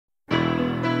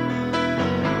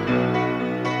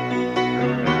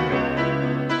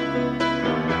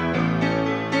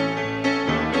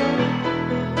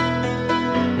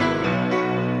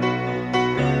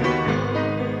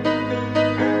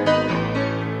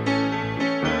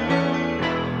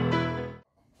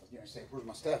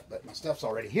stuff, but my stuff's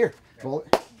already here. Okay. Boy,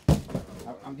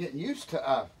 I'm getting used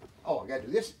to. Oh, I got to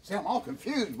do this. See, I'm all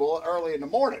confused, boy. Early in the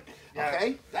morning. Yeah,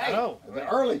 okay. I know.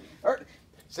 Early.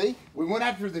 See, we went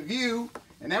after The View,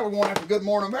 and now we're going after Good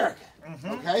Morning America.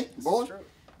 Okay, boy.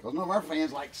 Because none of our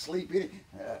fans like to sleep. It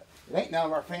ain't none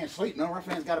of our fans sleep. None of our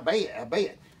fans got a bed.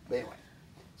 But anyway.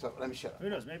 So let me shut up.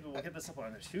 Who knows? Maybe we'll get this up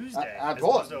on a Tuesday as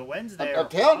opposed to a Wednesday or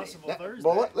possible Thursday.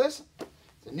 Boy, listen,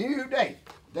 it's a new day.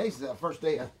 Today's the first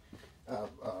day of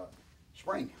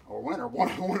spring or winter,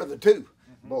 one of the two.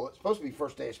 Well, it's supposed to be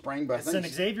first day of spring, but it's an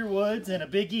Xavier Woods and a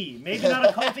Big E. Maybe not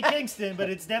a Kofi Kingston, but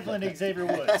it's definitely an Xavier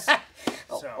Woods.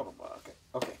 So.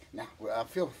 Okay. Now I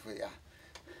feel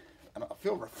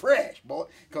refreshed, boy,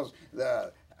 because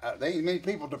there ain't many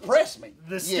people depress me.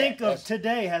 The stink of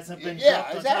today hasn't been.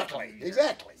 Yeah, exactly.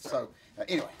 So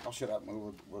anyway, I'll shut up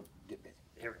and we'll get busy.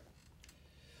 Here we go.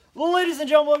 Well, ladies and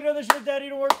gentlemen, welcome to another show of Daddy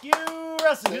to Work. You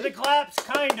wrestle. Do the claps,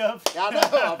 kind of. I know.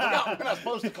 I forgot we're not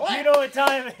supposed to clap. You know what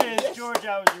time it is, yes. George.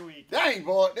 How was your week? Dang,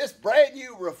 boy, this brand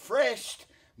new, refreshed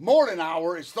morning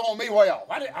hour is throwing me way off.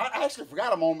 I actually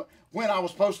forgot a moment when I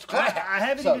was supposed to clap. I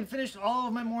haven't even finished all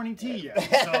of my morning tea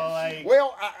yet. So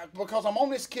well, because I'm on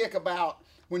this kick about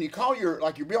when you call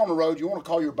you'll be on the road, you want to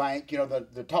call your bank, you know,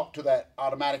 the talk to that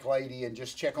automatic lady and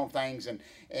just check on things,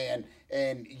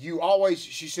 and you always,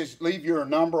 she says, leave your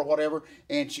number or whatever,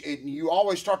 and you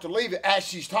always start to leave it as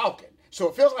she's talking. So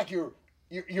it feels like you're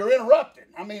interrupting.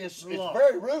 I mean, it's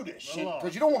very rudish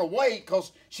because you don't want to wait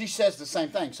because she says the same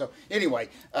thing. So anyway,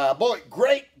 boy,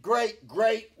 great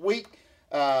week.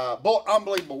 Boy,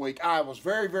 unbelievable week. I was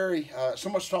very, so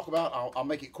much to talk about. I'll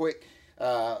make it quick.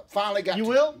 Finally got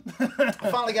I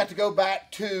finally got to go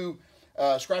back to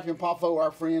Scrappy and Poffo,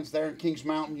 our friends there in Kings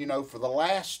Mountain. You know, for the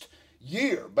last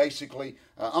year, basically,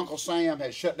 Uncle Sam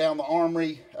has shut down the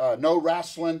Armory. No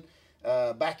wrestling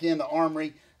back in the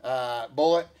Armory,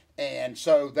 boy. And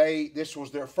so this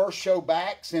was their first show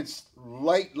back since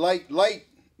late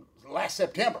last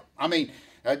September. I mean,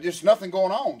 just nothing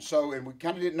going on. So, and we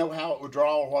kind of didn't know how it would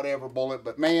draw or whatever, bullet.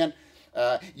 But man,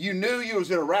 you knew you was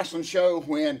at a wrestling show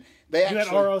when they actually. You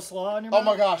had R.O. Slaw on your mouth? Oh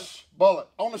my gosh, bullet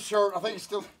on the shirt. I think it's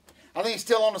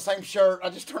still on the same shirt. I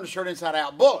just turned the shirt inside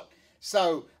out. Bullet.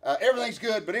 So everything's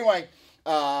good. But anyway,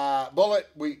 bullet.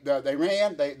 They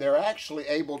ran. They're actually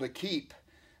able to keep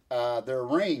their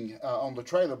ring on the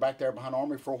trailer back there behind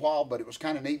Armory for a while. But it was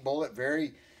kind of neat. Bullet.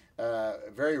 Very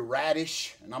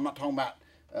radish. And I'm not talking about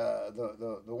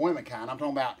the women kind. I'm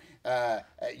talking about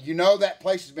that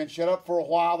place has been shut up for a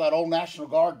while. That old National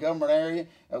Guard government area.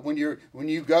 When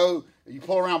you go, you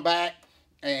pull around back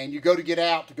and you go to get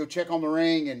out to go check on the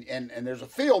ring, and there's a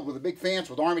field with a big fence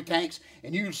with Army tanks,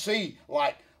 and you see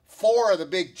like 4 of the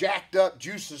big jacked up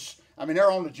juices. I mean, they're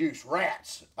on the juice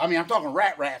rats. I mean, I'm talking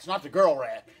rats, not the girl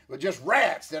rat, but just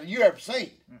rats that you ever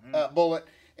seen. Bullet.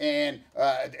 And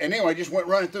anyway, just went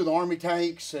running through the Army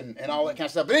tanks and all that kind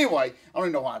of stuff. But anyway, I don't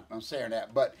even know why I'm saying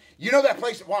that. But you know that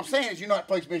place, what I'm saying is that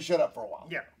place has been shut up for a while.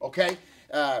 Yeah. Okay?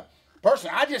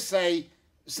 Personally, I just say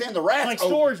send the rats like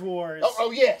Storage Wars.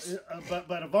 Oh yes.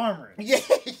 But of Armory. Yes.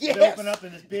 They open up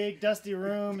in this big, dusty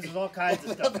rooms. There's all kinds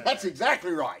of stuff That's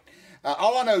exactly right.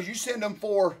 All I know is you send them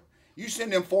 4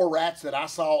 rats that I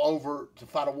saw over to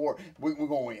fight a war, we're going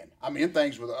to win. I mean, them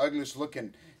things were the ugliest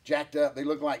looking, jacked up. They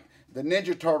look like the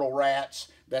Ninja Turtle rats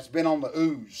that's been on the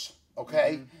ooze,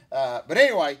 okay? But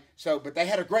anyway, but they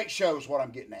had a great show is what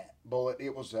I'm getting at, Bullet.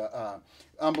 It was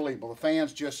unbelievable. The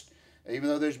fans just, even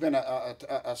though there's been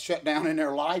a shutdown in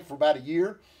their life for about a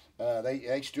year,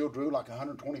 they still drew like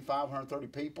 125, 130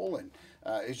 people, and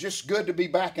it's just good to be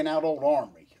back in out old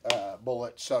Armory,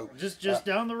 Bullet. So just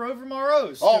down the road from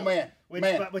RO's. Oh man,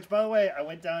 which by the way, I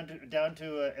went down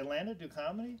to Atlanta to do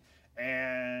comedy.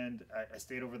 And I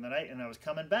stayed over the night, and I was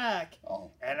coming back,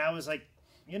 and I was like,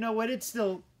 you know what?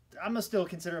 I'm gonna still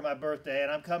consider it my birthday,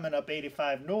 and I'm coming up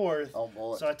 85 North.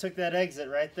 So I took that exit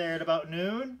right there at about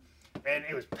noon, and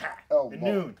it was packed at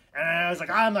noon. And I was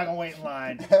like, I'm not gonna wait in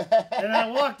line. And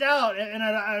I walked out, and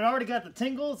I'd already got the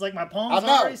tingles, like my palms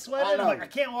already sweating. I'm like, I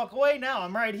can't walk away now.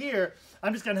 I'm right here.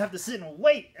 I'm just gonna have to sit and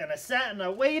wait. And I sat and I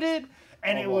waited,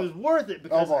 and it was worth it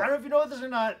because I don't know if you know this or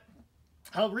not.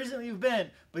 How recently you've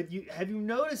been, but have you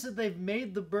noticed that they've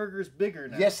made the burgers bigger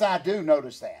now? Yes, I do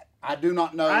notice that. I do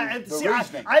not know the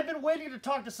reasoning. I've been waiting to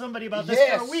talk to somebody about this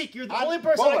for a week. You're the only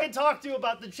person I can talk to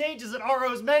about the changes at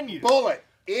RO's menu. Bullet,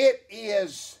 it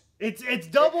is. It's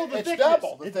double the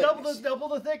thickness. Double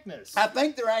the thickness. I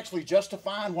think they're actually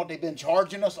justifying what they've been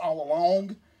charging us all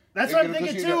along. That's what I'm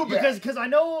thinking too, because I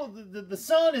know the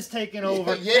son is taking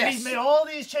over, and he's made all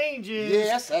these changes.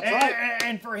 Yes, that's right.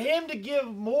 And for him to give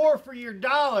more for your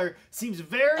dollar seems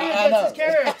very against his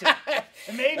character.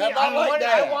 And maybe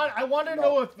I want to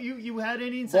know if you had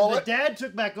any insight. The dad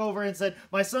took back over and said,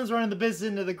 "My son's running the business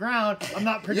into the ground. I'm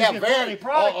not producing a quality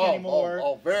product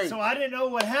anymore." So I didn't know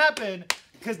what happened.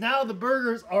 Because now the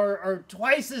burgers are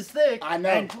twice as thick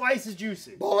and twice as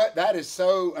juicy. Well, that is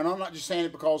so, and I'm not just saying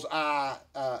it because I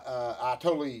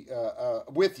totally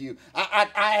with you.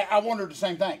 I wondered the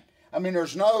same thing. I mean,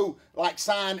 there's no like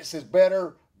sign that says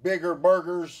better, bigger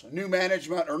burgers, new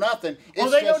management, or nothing. Well,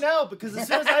 they know now because as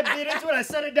soon as I bit into it, I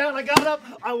set it down, I got up,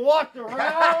 I walked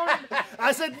around.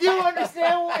 I said, "You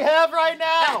understand what we have right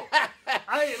now?"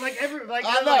 I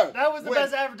know that was the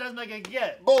best advertisement I could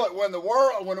get. Bullet, when the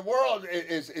world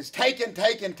is taken,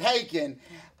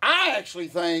 I actually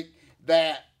think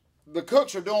that the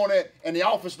cooks are doing it and the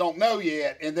office don't know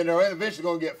yet, and then they're eventually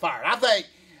going to get fired. I think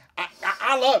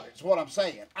I love it. Is what I'm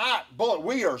saying. Bullet,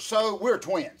 we're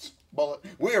twins. Bullet,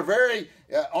 we are very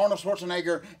Arnold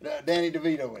Schwarzenegger, Danny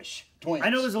DeVito-ish twins. I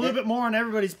know there's a little bit more on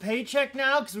everybody's paycheck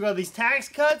now because we got these tax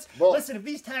cuts. Listen, if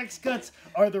these tax cuts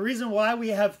are the reason why we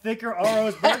have thicker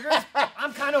RO's burgers,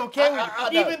 I'm kind of okay with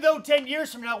it. Even though 10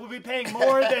 years from now we'll be paying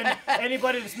more than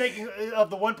anybody that's making of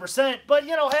the 1%. But,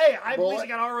 hey, at least I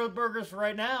got RO burgers for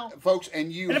right now. Folks,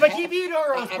 and if I keep eating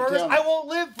RO's burgers, I won't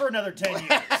live for another 10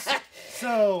 years.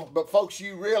 But folks,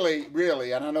 you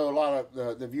really, and I know a lot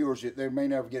of the viewers, they may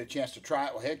never get a chance to try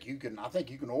it. Well, heck, I think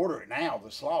you can order it now,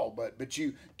 the slaw. But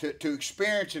you to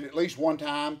experience it at least one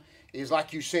time is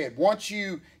like you said. Once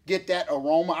you get that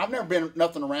aroma, I've never been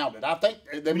nothing around it. I think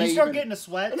they may start getting the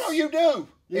sweats. No, you do.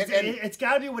 It's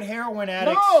got to be what heroin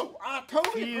addicts. No, I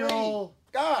totally agree.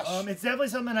 Gosh. It's definitely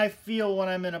something I feel when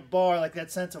I'm in a bar, like that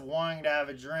sense of wanting to have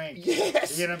a drink.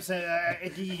 Yes. You know what I'm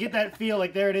saying? You get that feel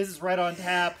like there it is, it's right on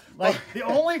tap. Like the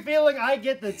only feeling I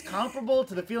get that's comparable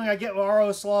to the feeling I get with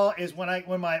RO Slaw is when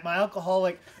my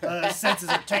alcoholic senses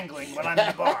are tingling when I'm in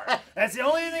the bar. That's the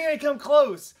only thing that come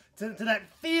close to that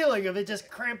feeling of it just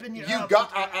cramping you up.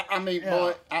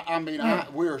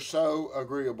 We're so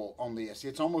agreeable on this.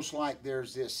 It's almost like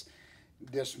there's this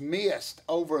mist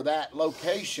over that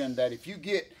location that if you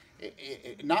get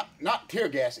not tear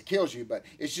gas, it kills you, but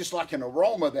it's just like an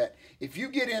aroma that if you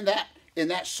get in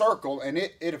that circle and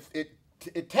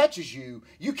it touches you,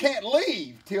 you can't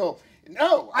leave till.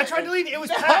 No, I tried to leave. It was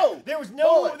packed. There was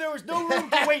no room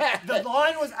to wait. The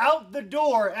line was out the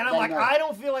door, and I'm like, I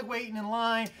don't feel like waiting in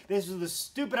line. This was a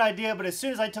stupid idea. But as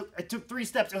soon as I took 3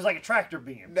 steps, it was like a tractor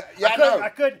beam. I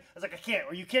was like, I can't.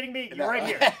 Are you kidding me? You're right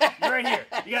here. You're right here.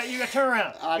 You got to turn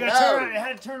around. You got to turn around. It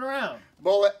had to turn around.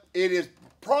 Bullet, it is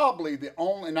probably the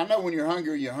only. And I know when you're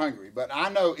hungry. But I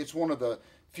know it's one of the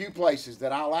few places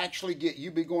that I'll actually get. You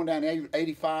be going down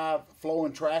 85,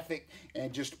 flowing traffic,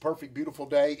 and just a perfect, beautiful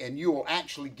day, and you will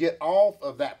actually get off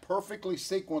of that perfectly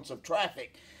sequence of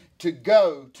traffic to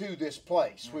go to this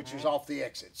place, which is off the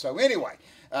exit. So anyway,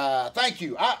 thank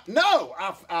you.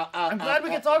 I'm glad we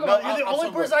can talk about it. You're the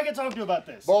only person I can talk to about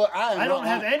this. Well, I don't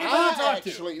have anybody to talk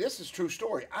to. This is a true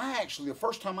story. The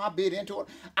first time I bit into it,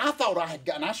 I thought I had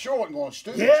gotten, I sure wasn't going to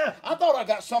stew. Yeah. I thought I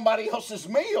got somebody else's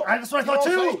meal. That's what I thought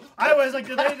too. I was like,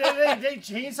 did they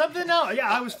change something? No. Yeah,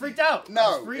 I was freaked out.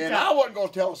 No, I wasn't going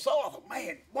to tell the soul. I thought,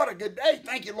 man, what a good day.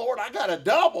 Thank you, Lord. I got a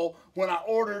double when I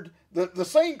ordered the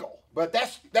single. But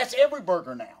that's every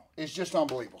burger now. It's just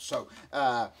unbelievable. So,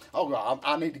 God,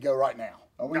 I need to go right now.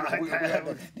 Do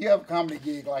you have a comedy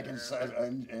gig like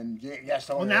in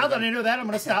Gaston? Well, now that I know that, I'm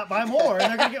going to stop by more, and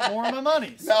they're going to get more of my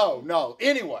money. No.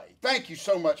 Anyway, thank you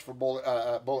so much for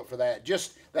Bullet for that.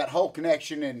 Just that whole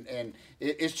connection, and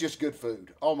it's just good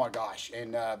food. Oh my gosh!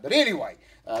 And but anyway,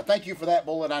 thank you for that,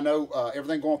 Bullet. I know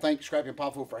everything going. Thank Scrappy and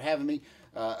Pop for having me.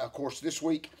 Of course, this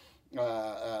weekend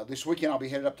I'll be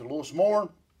headed up to Lewis Moore.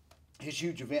 His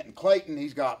huge event in Clayton.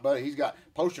 He's got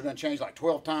poster done changed like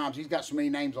 12 times. He's got so many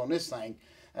names on this thing.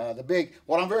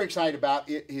 What I'm very excited about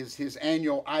is his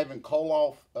annual Ivan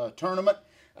Koloff tournament.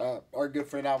 Our good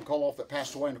friend Ivan Koloff that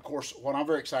passed away. And of course, what I'm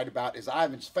very excited about is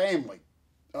Ivan's family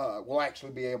will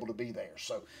actually be able to be there.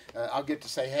 So I'll get to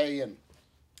say hey and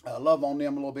love on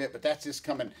them a little bit. But that's this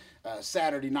coming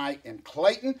Saturday night in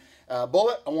Clayton.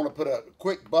 Bullet, I want to put a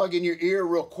quick bug in your ear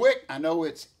real quick. I know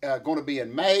it's going to be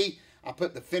in May. I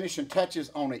put the finishing touches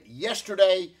on it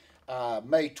yesterday,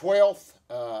 May 12th.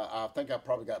 I think I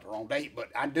probably got the wrong date, but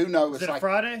I do know it's like... Is it a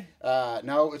Friday?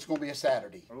 No, it's going to be a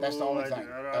Saturday. That's the only thing.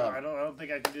 I don't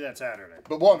think I can do that Saturday.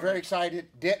 But, boy, I'm very excited.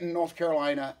 Denton, North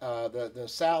Carolina, the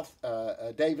South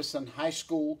Davison High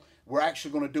School. We're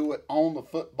actually going to do it on the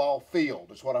football field.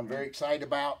 That's what I'm very excited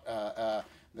about.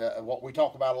 what we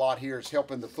talk about a lot here is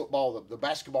helping the football, the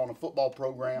basketball and the football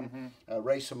program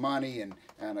raise some money, and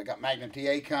I got Magnum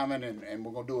TA coming, and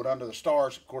we're going to do it under the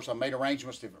stars. Of course, I made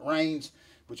arrangements if it rains,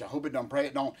 which I hope it don't, pray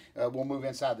it don't. We'll move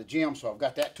inside the gym, so I've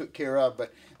got that took care of.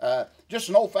 But just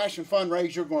an old-fashioned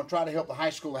fundraiser. Going to try to help the high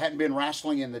school that hadn't been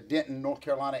wrestling in the Denton, North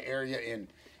Carolina area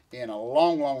in a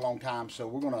long time. So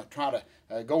we're going to try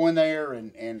to go in there,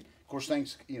 and of course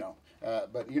things,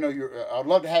 but I'd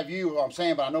love to have you. I'm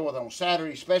saying, but I know that on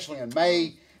Saturday, especially in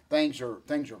May, things are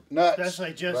nuts.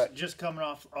 Especially just coming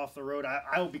off the road,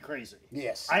 I will be crazy.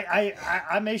 Yes.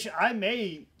 I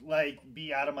may like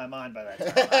be out of my mind by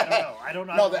that time. I don't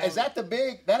know. No, is that the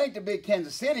big? That ain't the big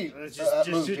Kansas City. It's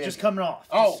just coming off.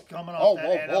 Coming off.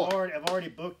 And I've already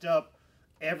booked up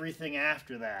everything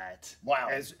after that. Wow.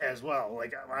 As well.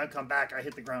 Like when I come back, I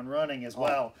hit the ground running as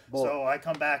well. Boy. So I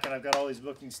come back and I've got all these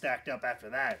bookings stacked up after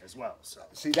that as well. So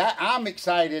see that I'm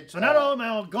excited. So not only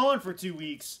am I gone for 2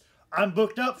 weeks, I'm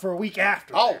booked up for a week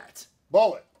after that.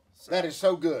 Bullet. So. That is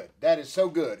so good. That is so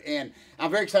good. And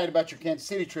I'm very excited about your Kansas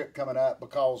City trip coming up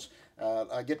because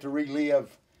I get to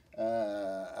relive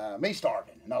me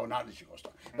starving. No, not that you're going to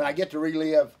starve. But I get to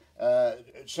relive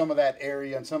some of that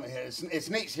area, and it's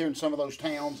neat hearing some of those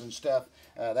towns and stuff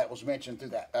that was mentioned through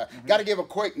that. Got to give a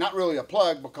quick, not really a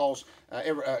plug, because I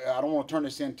don't want to turn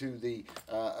this into the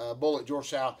Bullet George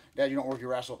South, Dad, you don't work your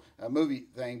wrestle movie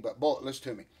thing, but Bullet, listen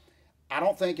to me. I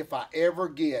don't think if I ever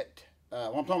get,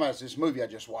 what I'm talking about is this movie I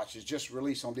just watched. It's just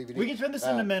released on DVD. We can turn this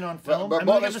into Men on Film. But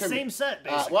we have the same set,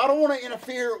 basically. Well, I don't want to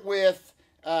interfere with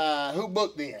who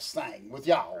booked this thing with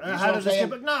y'all. How does this get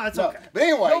booked? No, it's okay. But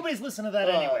anyway. Nobody's listening to that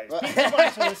anyways. People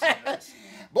actually listen to this.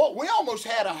 But we almost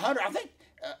had 100.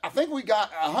 I think we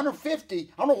got 150. I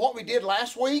don't know what we did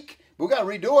last week. We got to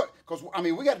redo it because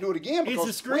we got to do it again because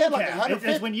it's a screen we had like cap.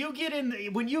 150. It's when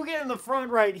you get in the front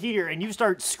right here and you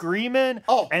start screaming.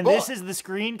 This is the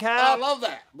screen cap. I love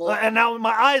that. And now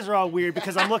my eyes are all weird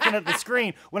because I'm looking at the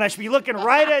screen when I should be looking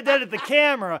right at the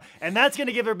camera, and that's going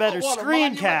to give her a better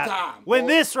screen cap. But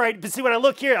see when I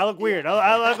look here, I look weird.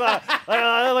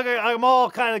 I'm all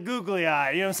kind of googly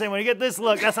eyed. You know what I'm saying? When you get this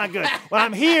look, that's not good. When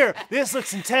I'm here, this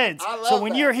looks intense. So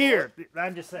when you're here,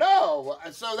 I'm just saying. No,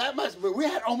 so that must be. We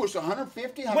had almost 150.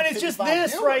 When it's just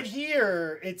this viewers. Right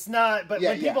here, it's not. But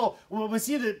when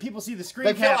people see the screen,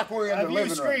 they feel like we're in the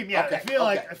living room. Yeah, okay,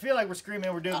 I feel like we're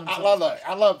screaming. We're doing. I love that.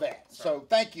 I love that. So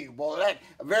thank you. Well, that's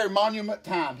a very monument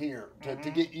time here to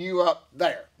get you up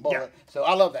there. Boy. Yeah. So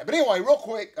I love that. But anyway, real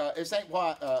quick, this ain't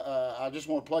why I just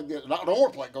want to plug this. I don't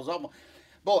want to plug it because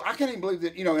I can't even believe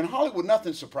that in Hollywood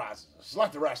nothing surprises us. It's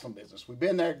like the wrestling business. We've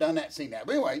been there, done that, seen that.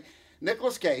 But anyway,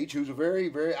 Nicolas Cage, who's a very,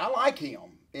 very, I like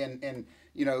him in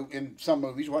some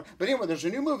movies. But anyway, there's a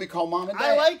new movie called Mom and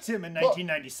Dad. I liked him in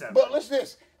 1997. But listen to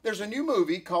this. There's a new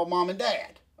movie called Mom and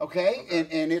Dad, okay?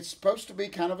 And it's supposed to be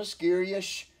kind of a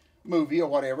scary-ish movie or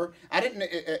whatever. I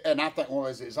think, well,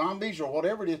 is it zombies or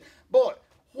whatever it is? But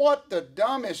what the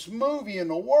dumbest movie in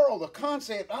the world. The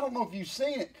concept, I don't know if you've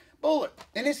seen it. Bullet.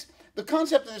 And the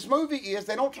concept of this movie is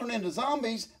they don't turn into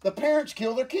zombies. The parents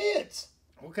kill their kids.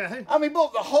 Okay. But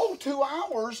the whole 2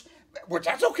 hours... Which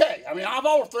that's okay. I've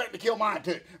always threatened to kill mine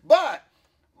too. But,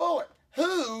 Bullet,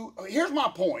 here's my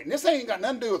point. And this ain't got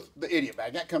nothing to do with the idiot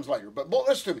bag. That comes later. But, Bullet,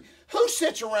 listen to me. Who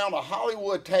sits around a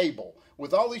Hollywood table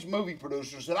with all these movie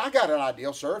producers and I got an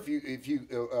idea, sir, if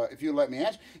you let me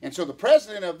ask. And so the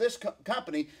president of this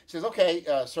company says, okay,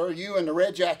 sir, you in the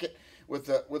red jacket with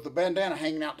the bandana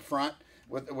hanging out the front,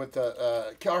 with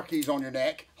the car keys on your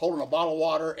neck, holding a bottle of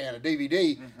water and a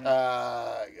DVD.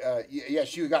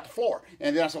 Yes, you got the floor.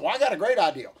 And then I said, well, I got a great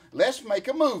idea. Let's make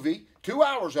a movie, 2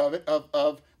 hours of it,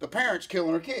 of the parents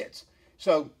killing their kids.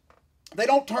 So they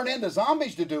don't turn into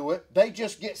zombies to do it. They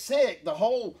just get sick, the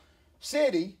whole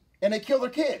city, and they kill their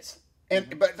kids.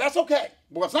 But that's okay.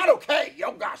 Well, it's not okay.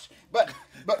 Oh, gosh. But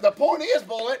the point is,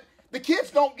 Bullet, the kids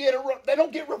don't get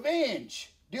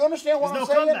revenge. Do you understand what I'm saying?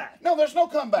 There's no comeback. No, there's no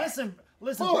comeback.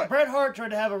 Listen, Bret Hart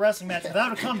tried to have a wrestling match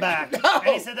without a comeback. And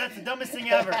he said that's the dumbest thing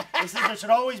ever. He said there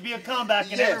should always be a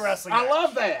comeback in every wrestling match. I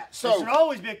love that. There should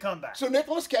always be a comeback. So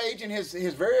Nicolas Cage and his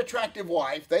very attractive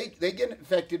wife, they get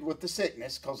infected with the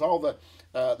sickness because all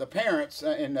the parents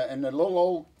in the little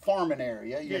old farming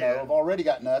area, have already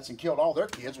got nuts and killed all their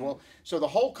kids. Well, so the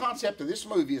whole concept of this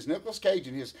movie is Nicolas Cage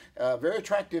and his very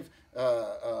attractive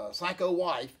psycho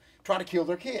wife try to kill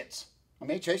their kids.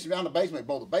 Chase them down the basement,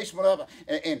 blow the basement up,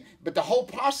 but the whole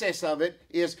process of it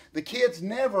is the kids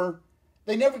never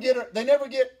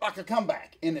get like a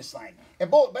comeback in this thing.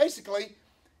 And basically,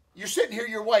 you're sitting here,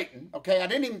 you're waiting. Okay, I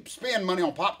didn't even spend money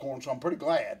on popcorn, so I'm pretty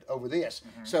glad over this.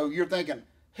 So you're thinking,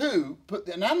 who put,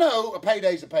 and I know a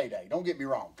payday's a payday. Don't get me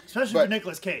wrong. Especially for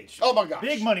Nicolas Cage. Oh my gosh.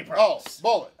 Big money problems.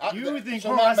 Oh, bullet. You think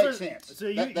so that makes sense. So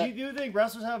you think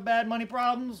wrestlers have bad money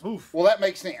problems? Oof. Well, that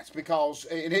makes sense because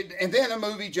and then the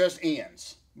movie just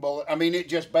ends. Bullet. I mean, it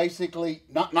just basically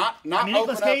not. I mean,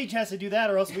 Nicolas Cage has to do that,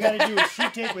 or else we got to do a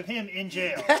shoot tape with him in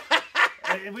jail.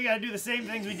 We got to do the same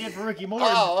things we did for Ricky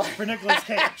Morton for Nicolas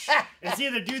Cage. It's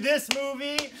either do this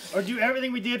movie or do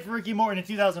everything we did for Ricky Morton in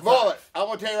 2005. Bullet, I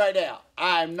want to tell you right now,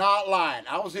 I'm not lying.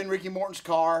 I was in Ricky Morton's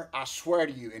car, I swear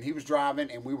to you, and he was driving,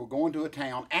 and we were going to a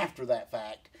town after that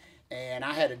fact, and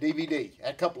I had a DVD, I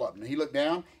had a couple of them, and he looked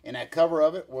down, and that cover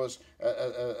of it was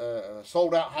a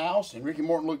sold-out house, and Ricky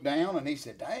Morton looked down, and he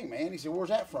said, dang, man, he said, where's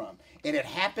that from? And it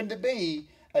happened to be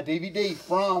a DVD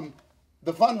from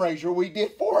the fundraiser we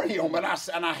did for him, and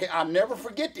I never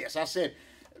forget this. I said,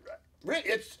 we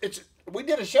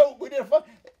did a show, we did a fun.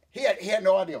 He had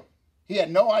no idea. He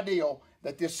had no idea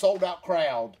that this sold out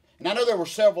crowd, and I know there were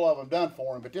several of them done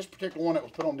for him, but this particular one that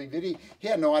was put on DVD, he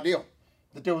had no idea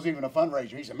that there was even a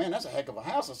fundraiser. He said, man, that's a heck of a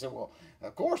house. I said, well,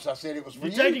 of course. I said it was for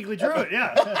you. You technically drew it,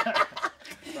 yeah.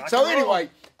 So anyway,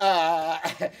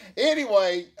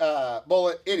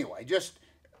 Bullet, anyway, just,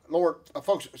 Lord,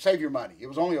 folks, save your money. It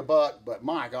was only $1, but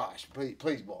my gosh,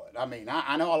 please, Bullet. I mean,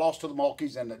 I know I lost to the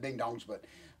Mulkeys and the Ding Dongs, but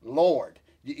Lord,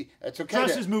 it's okay.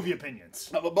 Trust his movie opinions.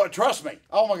 But trust me,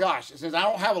 oh my gosh, since I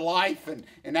don't have a life and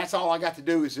that's all I got to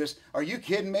do is this. Are you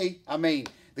kidding me? I mean,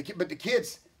 the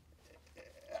kids,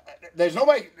 there's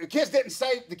nobody. The kids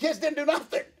didn't do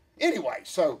nothing. Anyway,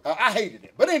 so I hated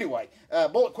it. But anyway,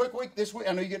 Bullet, quick week this week.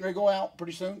 I know you're getting ready to go out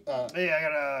pretty soon. Hey, I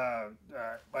got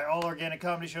my all organic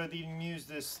comedy show at the Eating Muse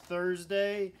this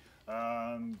Thursday.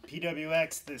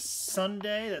 PWX this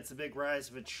Sunday. That's the big Rise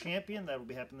of a Champion. That will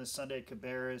be happening this Sunday at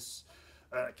Cabarrus.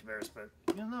 But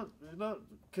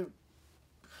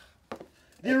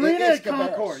the arena at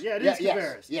Concord. Yeah, it is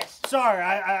Cabarrus. Yes. Sorry,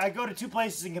 I go to two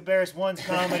places in Cabarrus. One's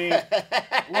comedy,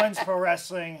 one's pro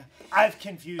wrestling. I've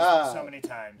confused them so many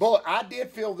times. Bullet, I did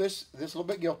feel this a little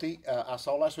bit guilty. I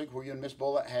saw last week where you and Miss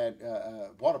Bullet had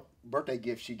what a birthday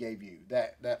gift she gave you.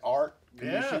 That art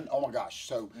commission. Yeah. Oh my gosh.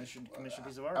 So commission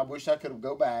piece of art. I wish I could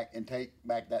go back and take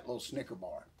back that little Snicker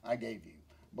bar I gave you.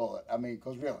 Bullet. I mean,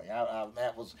 because really, I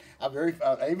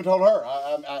even told her.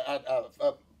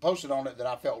 I posted on it that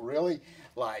I felt really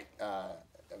like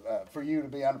for you to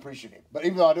be unappreciative. But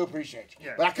even though I do appreciate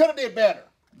you, but I could have did better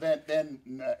than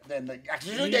I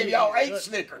should gave y'all 8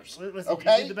 Snickers. Listen,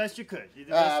 okay, you did the best you could.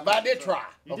 But I did try.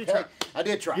 You did try. I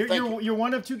did try. You're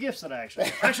one of 2 gifts that I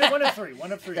actually one of 3.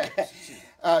 One of 3 gifts.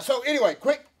 So anyway,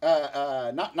 quick,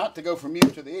 not to go from you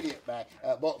to the idiot back,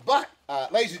 but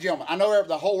ladies and gentlemen, I know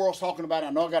the whole world's talking about it.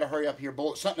 I know I got to hurry up here.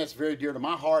 Bullet, something that's very dear to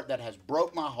my heart that has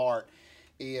broke my heart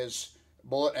is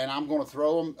Bullet, and I'm going to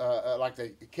throw them like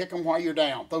they kick them while you're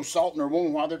down. Throw salt in their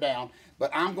wound while they're down.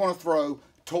 But I'm going to throw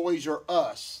Toys R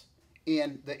Us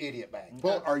in the idiot bag. Okay.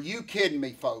 Bullet, are you kidding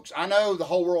me, folks? I know the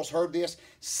whole world's heard this.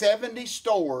 70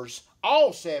 stores,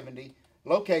 all 70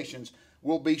 locations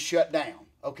will be shut down.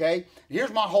 Okay,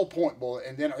 here's my whole point, Bullet,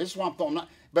 and then this is why I'm throwing.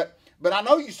 But I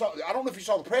know you saw. I don't know if you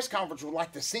saw the press conference with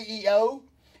like the CEO.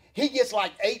 He gets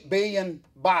like $8 billion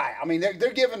by. I mean,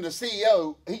 they're giving the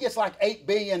CEO. He gets like $8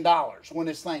 billion when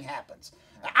this thing happens.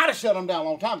 I'd have shut him down a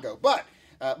long time ago. But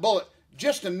Bullet,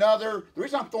 just another. The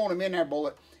reason I'm throwing him in there,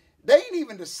 Bullet, they ain't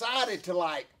even decided to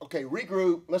like. Okay,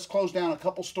 regroup. Let's close down a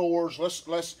couple stores.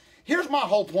 Let's. Here's my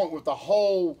whole point with the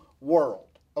whole world.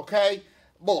 Okay,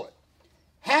 Bullet.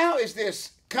 How is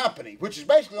this company, which is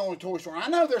basically the only toy store, I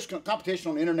know there's competition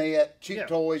on the internet, cheap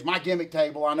toys, my gimmick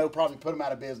table, I know probably put them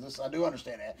out of business. I do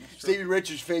understand that. Stevie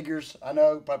Richards figures, I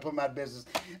know, probably put them out of business.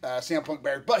 CM Punk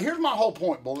Barry. But here's my whole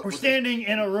point, Bullet. We're standing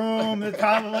in a room that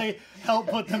probably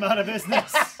helped put them out of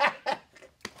business.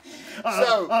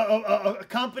 A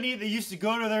company that used to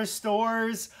go to their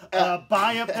stores,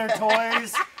 buy up their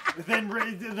toys, then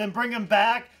bring them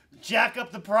back, jack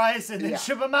up the price, and then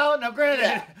ship them out. Now,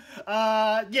 granted,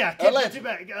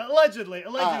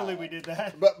 allegedly we did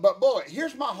that. But Bullet,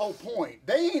 here's my whole point.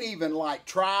 They ain't even like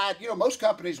tried. You know, most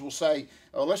companies will say,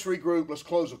 "Oh, let's regroup. Let's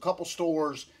close a couple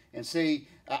stores and see."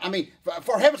 I mean,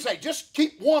 for heaven's sake, just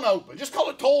keep one open. Just call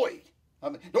it Toy. I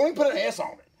mean, don't even put an S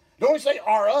on it. Don't even say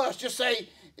R Us. Just say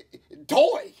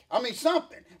Toy. I mean,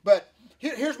 something. But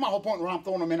here's my whole point where I'm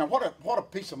throwing them in there. What a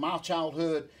piece of my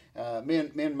childhood. Me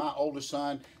and my oldest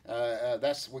son,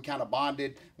 we kind of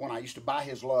bonded when I used to buy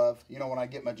his love. You know, when I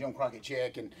get my Jim Crockett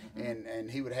check and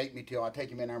he would hate me till I take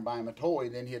him in there and buy him a toy,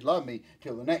 then he'd love me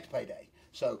till the next payday.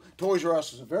 So Toys R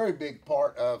Us is a very big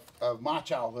part of my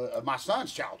childhood, of my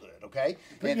son's childhood. Okay.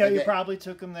 But you probably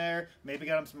took him there. Maybe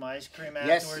got him some ice cream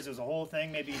afterwards. Yes. It was a whole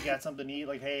thing. Maybe you got something to eat.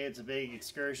 Like, hey, it's a big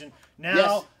excursion.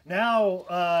 Now,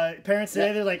 parents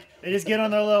today they just get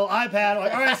on their little iPad.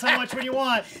 Like, all right, son, which one you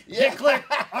want? Hit click.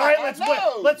 All right,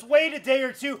 let's wait a day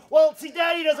or two. Well, see,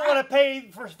 Daddy doesn't want to pay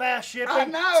for fast shipping. I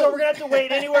know. So we're gonna have to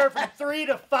wait anywhere from 3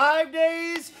 to 5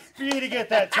 days for you to get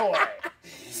that toy.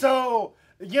 So,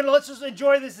 let's just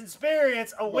enjoy this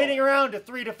experience of waiting around to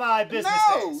 3 to 5 business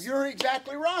days. No, you're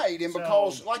exactly right. And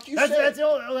because, like you said...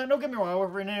 Don't get me wrong, I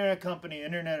work for an internet company,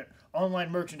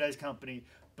 online merchandise company,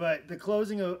 but the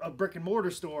closing of brick and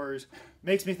mortar stores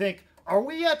makes me think, are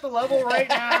we at the level right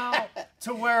now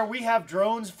to where we have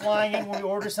drones flying in when we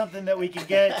order something that we can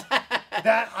get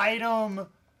that item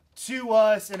to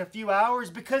us in a few hours?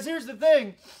 Because here's the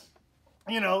thing.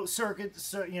 Circuit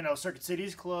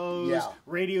City's closed. Yeah.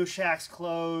 Radio Shack's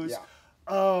closed.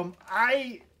 Yeah.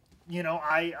 I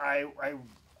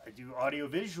do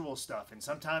audio-visual stuff, and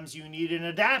sometimes you need an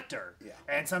adapter,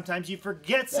 and sometimes you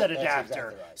forget said adapter.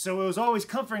 Exactly right. So it was always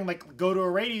comforting, like, go to a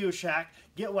Radio Shack,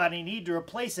 get what I need to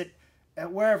replace it at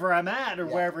wherever I'm at or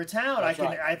wherever town.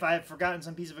 If I've forgotten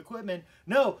some piece of equipment.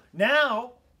 No,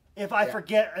 now... If I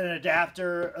forget an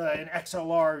adapter, an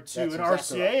XLR to an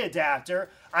RCA adapter,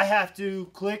 I have to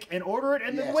click and order it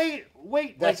and then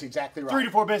wait. That's exactly right. 3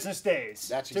 to 4 business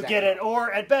days to get it, or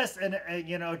at best,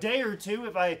 a day or two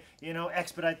if I,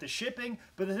 expedite the shipping.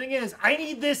 But the thing is, I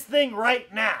need this thing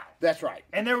right now. That's right.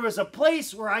 And there was a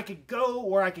place where I could go,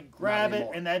 where I could grab it,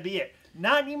 and that'd be it.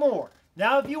 Not anymore.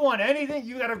 Now, if you want anything,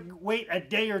 you got to wait a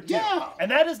day or two. Yeah.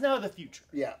 And that is now the future.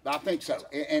 Yeah, I think so.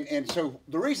 And so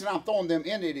the reason I'm throwing them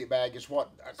in the idiot bag is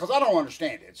because I don't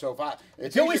understand it. So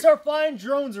until we start flying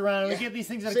drones around and we get these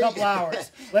things in a couple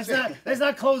hours, let's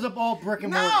not close up all brick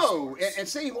and mortar. No, and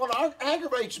see, what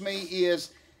aggravates me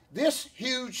is this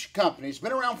huge company. It's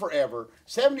been around forever.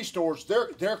 70 stores.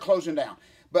 They're closing down.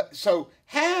 But so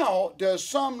how does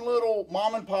some little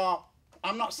mom and pop?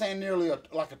 I'm not saying nearly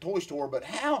like a toy store, but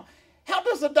how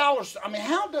does the dollar? I mean, you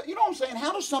know what I'm saying?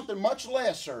 How does something much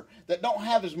lesser that don't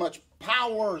have as much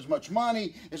power, as much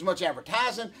money, as much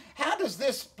advertising? How does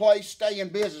this place stay in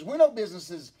business? We know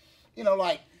businesses,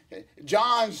 like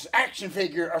John's action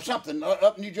figure or something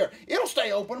up in New Jersey. It'll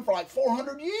stay open for like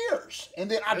 400 years,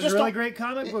 and then there's a really great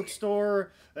comic book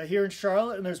store here in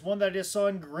Charlotte, and there's one that I just saw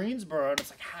in Greensboro, and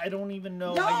it's like, I don't even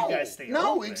know how you guys stay open.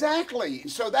 No, exactly.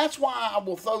 So that's why I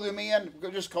will throw them in,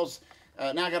 just because.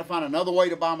 Now I got to find another way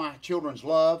to buy my children's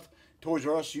love. Toys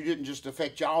R Us, you didn't just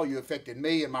affect y'all, you affected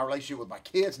me and my relationship with my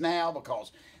kids now,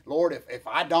 because, Lord, if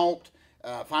I don't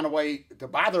find a way to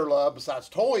buy their love besides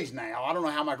toys now, I don't know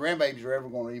how my grandbabies are ever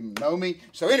going to even know me.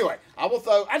 So anyway, I just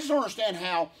don't understand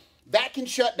how that can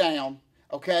shut down,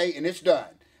 okay, and it's done.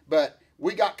 But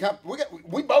we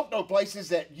both know places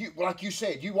that, like you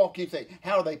said, you walk in and think,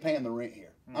 how are they paying the rent here?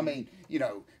 I mean,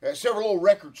 several little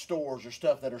record stores or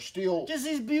stuff that are still just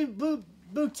these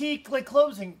boutique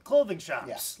clothing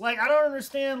shops. Yeah. Like, I don't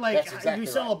understand. Like, you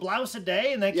sell a blouse a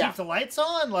day and then keep the lights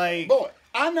on. Like, boy,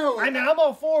 I know. I mean, I'm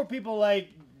all for people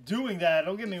doing that.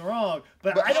 Don't get me wrong,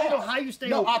 but I don't know how you stay.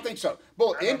 No, open. I think so.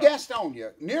 Boy, in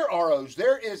Gastonia, near RO's,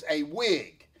 there is a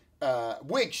wig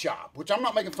shop, which I'm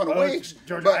not making fun of wigs.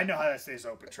 George, I know how that stays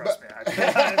open. Trust me.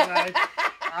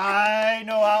 I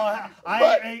know how.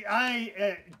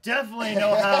 I definitely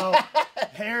know how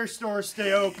hair stores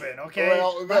stay open. Okay,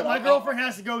 my girlfriend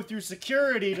has to go through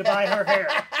security to buy her hair.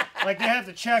 Like, they have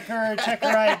to check her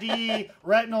ID,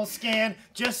 retinal scan,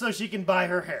 just so she can buy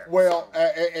her hair. Well,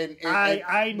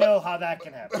 I know how that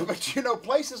can happen. But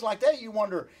places like that, you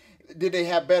wonder. Did they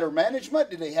have better management?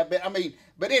 Did they have better? I mean,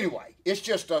 but anyway, it's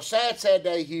just a sad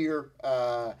day here.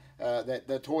 That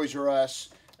the Toys R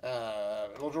Us.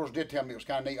 Little George did tell me it was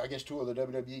kind of neat. I guess 2 of the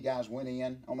WWE guys went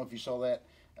in. I don't know if you saw that.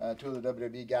 2 of the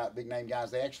WWE big name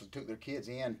guys. They actually took their kids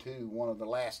in to one of the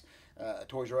last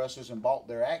Toys R Us's and bought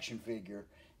their action figure,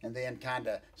 and then kind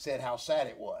of said how sad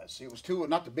it was. It was 2,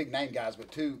 not the big name guys,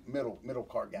 but 2 middle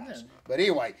card guys. Yeah. But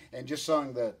anyway, and just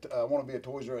sung the "Want to Be a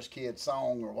Toys R Us Kid"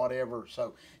 song or whatever.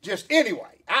 So just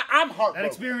anyway, I'm heartbroken. That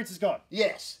experience is gone.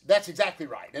 Yes, that's exactly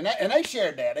right. And they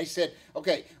shared that. They said,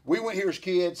 okay, we went here as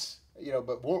kids.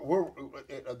 But we're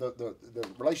the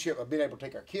relationship of being able to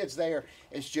take our kids there.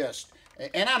 It's just,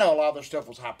 and I know a lot of their stuff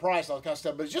was high priced, all that kind of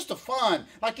stuff, but it's just the fun,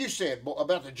 like you said,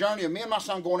 about the journey of me and my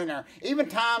son going in there. Even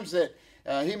times that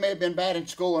he may have been bad in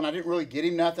school and I didn't really get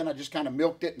him nothing. I just kind of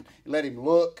milked it and let him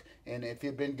look, and if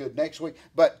he'd been good next week.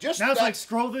 But just now it's like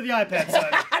scroll through the iPad,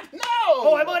 son. No.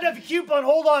 Oh, I might have a coupon.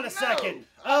 Hold on a second.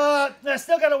 I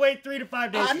still got to wait 3 to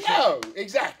 5 days. I know,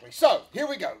 exactly. So here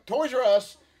we go. Toys R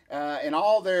Us. and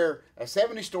all their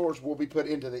 70 stores will be put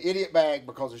into the idiot bag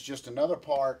because it's just another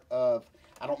part of.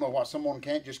 I don't know why someone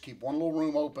can't just keep one little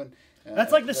room open.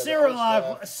 That's like the cereal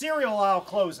aisle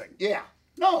closing. Yeah.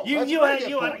 No. You had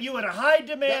a high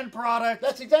demand product.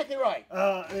 That's exactly right.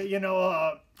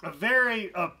 A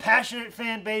very passionate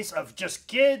fan base of just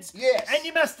kids. Yes. And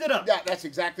you messed it up. Yeah, that's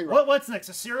exactly right. What's next?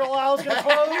 The cereal aisle's going to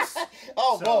close?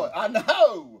 Boy, I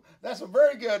know. That's a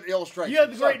very good illustration. You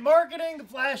had the great marketing, the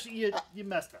flash, you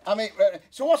messed up. I mean,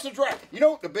 so what's the draft? You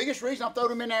know, the biggest reason I throw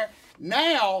them in there,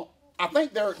 now, I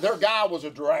think their guy was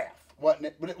a giraffe. Wasn't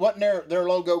it? But it wasn't their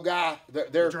logo guy.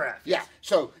 Their giraffe. Yeah.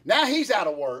 So now he's out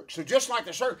of work. So just like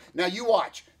the shirt, now you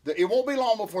watch. It won't be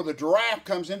long before the giraffe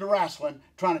comes into wrestling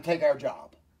trying to take our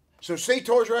job. So see,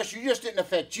 Toys R Us, you just didn't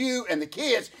affect you and the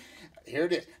kids. Here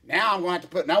it is. Now I'm going to have to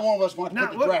put. Now one of us going to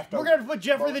put the draft. We're going to put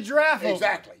Jeffrey the giraffe over.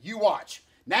 Exactly. You watch.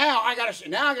 Now I got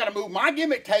to move my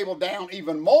gimmick table down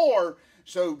even more.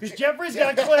 So because Jeffrey's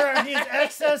got to clear out his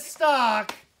excess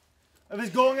stock of his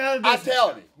going out of business. I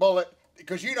tell you, Bullet.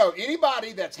 Because you know,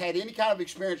 anybody that's had any kind of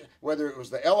experience, whether it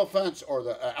was the elephants or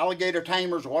the alligator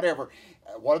tamers or whatever,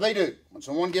 what do? When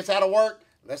someone gets out of work,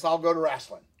 let's all go to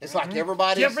wrestling. It's like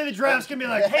everybody. Jeffrey the Giraffe's going to be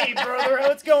like, hey, brother,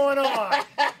 what's going on?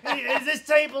 Is this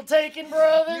table taken,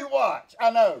 brother? You watch. I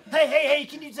know. Hey,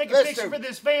 can you take a picture for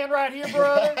this fan right here,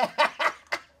 brother?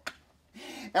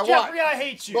 And Jeffrey, I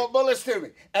hate you. But listen to me.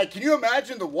 Can you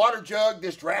imagine the water jug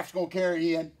this draft's going to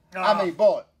carry in? I mean,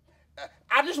 Bullet.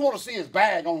 I just want to see his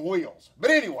bag on wheels.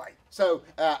 But anyway, so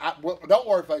don't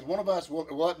worry, folks. One of us will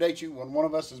update you when one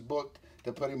of us is booked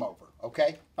to put him over.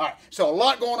 Okay? All right. So a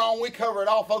lot going on. We cover it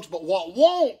all, folks. But what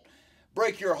won't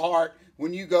break your heart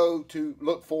when you go to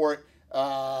look for it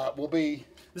will be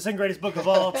the second greatest book of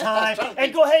all time.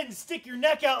 And go ahead and stick your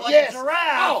neck out like a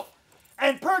giraffe.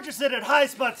 And purchase it at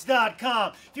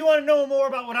highspots.com. If you want to know more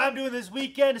about what I'm doing this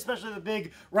weekend, especially the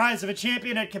big Rise of a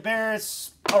Champion at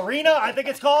Cabarrus Arena, I think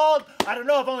it's called. I don't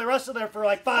know. I've only wrestled there for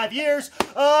like 5 years.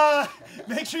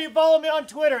 Make sure you follow me on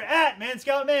Twitter at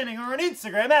ManScoutManning or on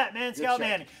Instagram at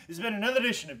ManScoutManning. This has been another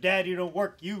edition of Dad, You Don't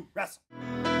Work, You Wrestle.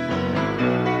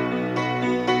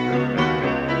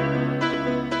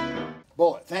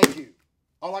 Bullet, thank you.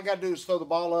 All I got to do is throw the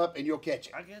ball up and you'll catch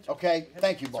it. I get you. Okay?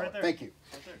 Thank you, Bullet. Right there. Thank you.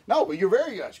 Right there. No, but you're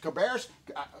very good. Cabarrus,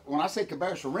 when I say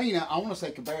Cabarrus Arena, I want to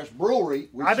say Cabarrus Brewery.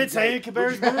 I've been saying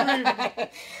Cabarrus Brewery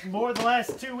more the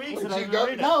last 2 weeks.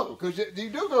 No, because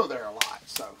you do go there a lot.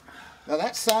 So now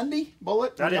that's Sunday,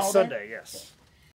 Bullet. That is Sunday, yes.